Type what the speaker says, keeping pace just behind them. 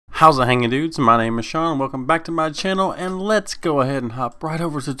How's it hanging, dudes? My name is Sean. Welcome back to my channel, and let's go ahead and hop right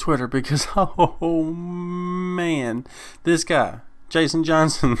over to Twitter because, oh man, this guy, Jason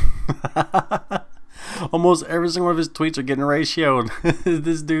Johnson, almost every single one of his tweets are getting ratioed.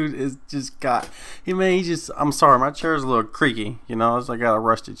 This dude is just got, I'm sorry, my chair is a little creaky, you know, I got a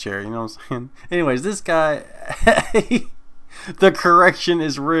rusty chair, you know what I'm saying? Anyways, this guy, the correction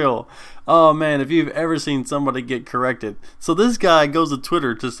is real. Oh man, if you've ever seen somebody get corrected. So this guy goes to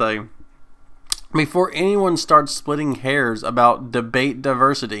Twitter to say, before anyone starts splitting hairs about debate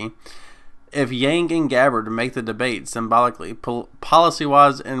diversity, if Yang and Gabbard make the debate symbolically,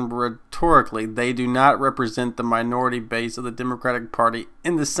 policy-wise and rhetorically, they do not represent the minority base of the Democratic Party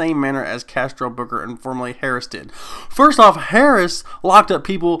in the same manner as Castro, Booker, and formerly Harris did. First off, Harris locked up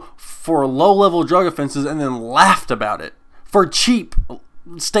people for low-level drug offenses and then laughed about it for cheap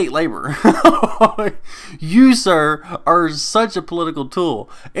state labor. You, sir, are such a political tool.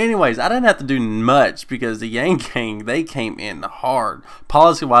 Anyways, I didn't have to do much because the Yang gang, they came in hard.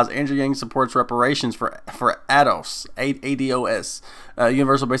 Policy-wise, Andrew Yang supports reparations for ADOS, ADOS,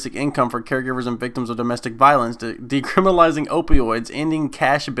 universal basic income for caregivers and victims of domestic violence, decriminalizing opioids, ending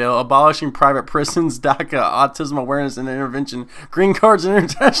cash bail, abolishing private prisons, DACA, autism awareness and intervention, green cards and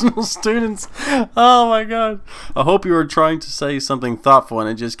international students. Oh my God. I hope you were trying to say something thoughtful and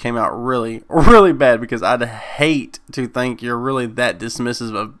it just came out really, really bad, because I'd hate to think you're really that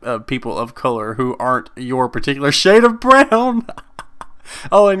dismissive of people of color who aren't your particular shade of brown.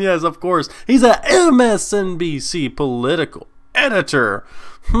 Oh, and yes, of course, he's a MSNBC political editor.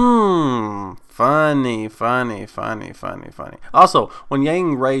 Funny. Also, when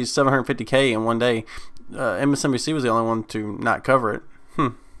Yang raised $750K in one day, MSNBC was the only one to not cover it.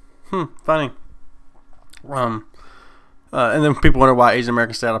 Funny. And then people wonder why Asian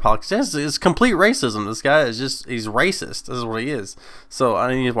Americans stay out of politics. It's complete racism. This guy is he's racist. This is what he is. So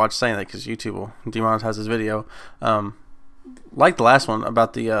I need to watch saying that because YouTube will demonetize his video. Like the last one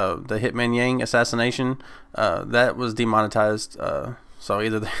about the Hitman Yang assassination, that was demonetized. So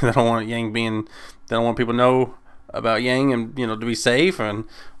either they don't want Yang they don't want people to know about Yang and, you know, to be safe,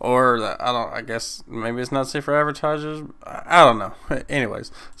 or I guess maybe it's not safe for advertisers. I don't know.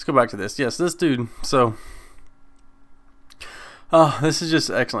 Anyways, let's go back to this. Yes, this dude. So. Oh, this is just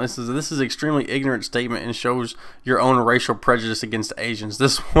excellent. This is an extremely ignorant statement and shows your own racial prejudice against Asians.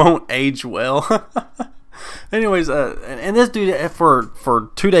 This won't age well. Anyways, and this dude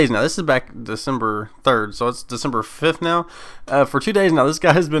for 2 days now. This is back December 3rd, so it's December 5th now. For 2 days now, this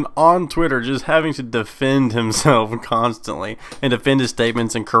guy has been on Twitter just having to defend himself constantly and defend his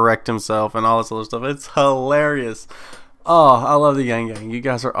statements and correct himself and all this other stuff. It's hilarious. Oh, I love the Yang Gang. You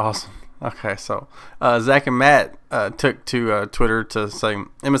guys are awesome. Okay, so Zach and Matt took to Twitter to say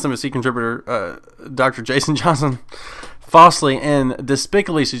MSNBC contributor Dr. Jason Johnson falsely and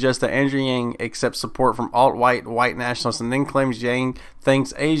despicably suggests that Andrew Yang accepts support from alt-white white nationalists, and then claims Yang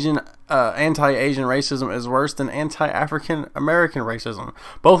thinks anti-Asian racism is worse than anti-African American racism.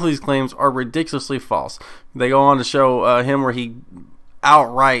 Both of these claims are ridiculously false. They go on to show him where he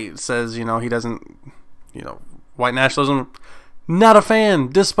outright says, you know, he doesn't, you know, white nationalism. Not a fan,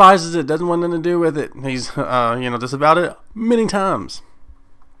 despises it, doesn't want nothing to do with it. He's, you know, disavowed it many times.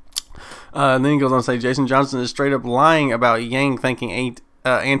 And then he goes on to say Jason Johnson is straight up lying about Yang thinking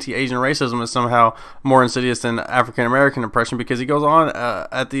anti-Asian racism is somehow more insidious than African-American oppression, because he goes on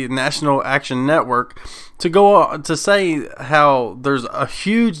at the National Action Network to go on to say how there's a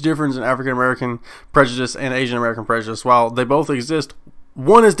huge difference in African-American prejudice and Asian-American prejudice. While they both exist,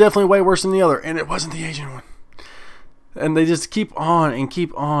 one is definitely way worse than the other, and it wasn't the Asian one. And they just keep on and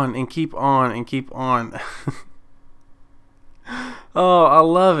keep on and keep on and keep on. Oh, I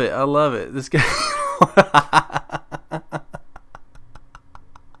love it. I love it. This guy.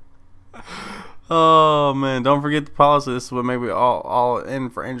 Oh, man. Don't forget the policy. This is what maybe all in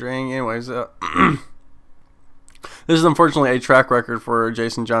for Andrew Yang. Anyways, this is unfortunately a track record for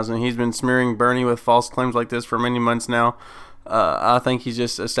Jason Johnson. He's been smearing Bernie with false claims like this for many months now. I think he's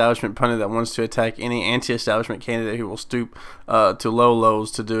just establishment pundit that wants to attack any anti-establishment candidate who will stoop to low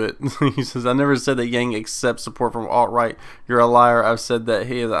lows to do it. He says, I never said that Yang accepts support from alt-right. You're a liar. I've said that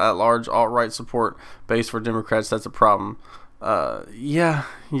he is at large alt-right support base for Democrats. That's a problem. Yeah,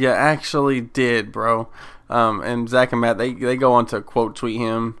 you actually did, bro. And Zach and Matt, they go on to quote tweet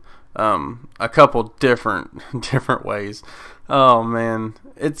him a couple different ways. Oh man,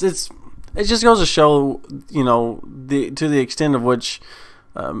 it just goes to show, you know, to the extent of which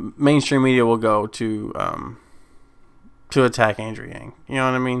mainstream media will go to attack Andrew Yang. You know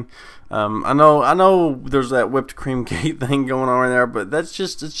what I mean? I know there's that whipped cream gate thing going on there, but it's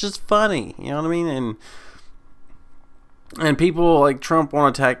just funny. You know what I mean? And And people like Trump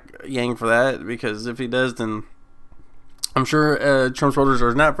want to attack Yang for that, because if he does, then I'm sure Trump's voters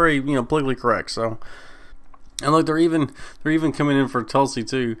are not very, politically correct. So, and look, they're even coming in for Tulsi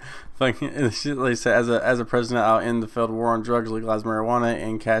too. Like they say, as a president, I'll end the failed war on drugs, legalize marijuana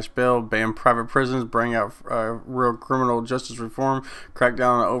and cash bail, ban private prisons, bring out real criminal justice reform, crack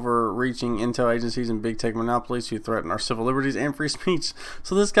down on overreaching intel agencies and big tech monopolies who threaten our civil liberties and free speech.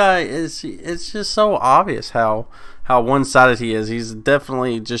 So this guy it's just so obvious how one-sided he is. He's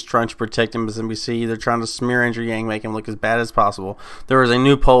definitely just trying to protect MSNBC. They're trying to smear Andrew Yang, make him look as bad as possible. There was a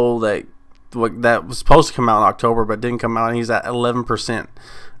new poll that was supposed to come out in October but didn't come out, and he's at 11%.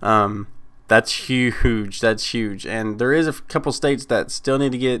 That's huge. That's huge. And there is a couple states that still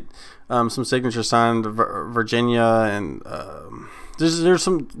need to get some signatures signed. Virginia and there's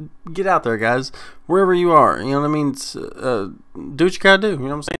some. Get out there, guys. Wherever you are, you know what I mean. Do what you gotta do. You know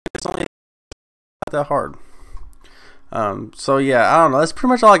what I'm saying. It's only not that hard. So yeah, I don't know. That's pretty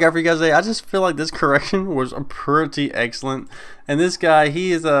much all I got for you guys today. I just feel like this correction was pretty excellent. And this guy,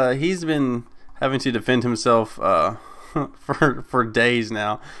 he's been having to defend himself for days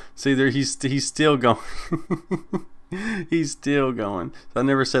now. So either he's still going. He's still going. So I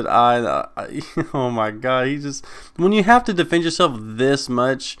never said oh my God. When you have to defend yourself this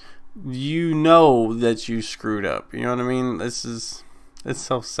much, you know that you screwed up. You know what I mean? It's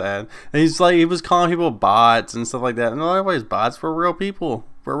so sad. And he was calling people bots and stuff like that. And everybody's bots. We're real people.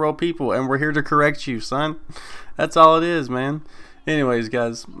 We're real people, and we're here to correct you, son. That's all it is, man. Anyways,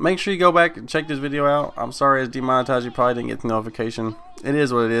 guys, make sure you go back and check this video out. I'm sorry it's demonetized. You probably didn't get the notification. It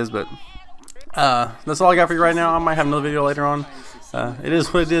is what it is, but that's all I got for you right now. I might have another video later on. It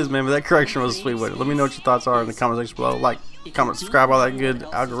is what it is, man. But that correction was sweet with it. Let me know what your thoughts are in the comment section below. Like, comment, subscribe, all that good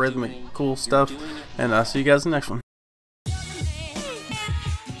algorithmic cool stuff. And see you guys in the next one.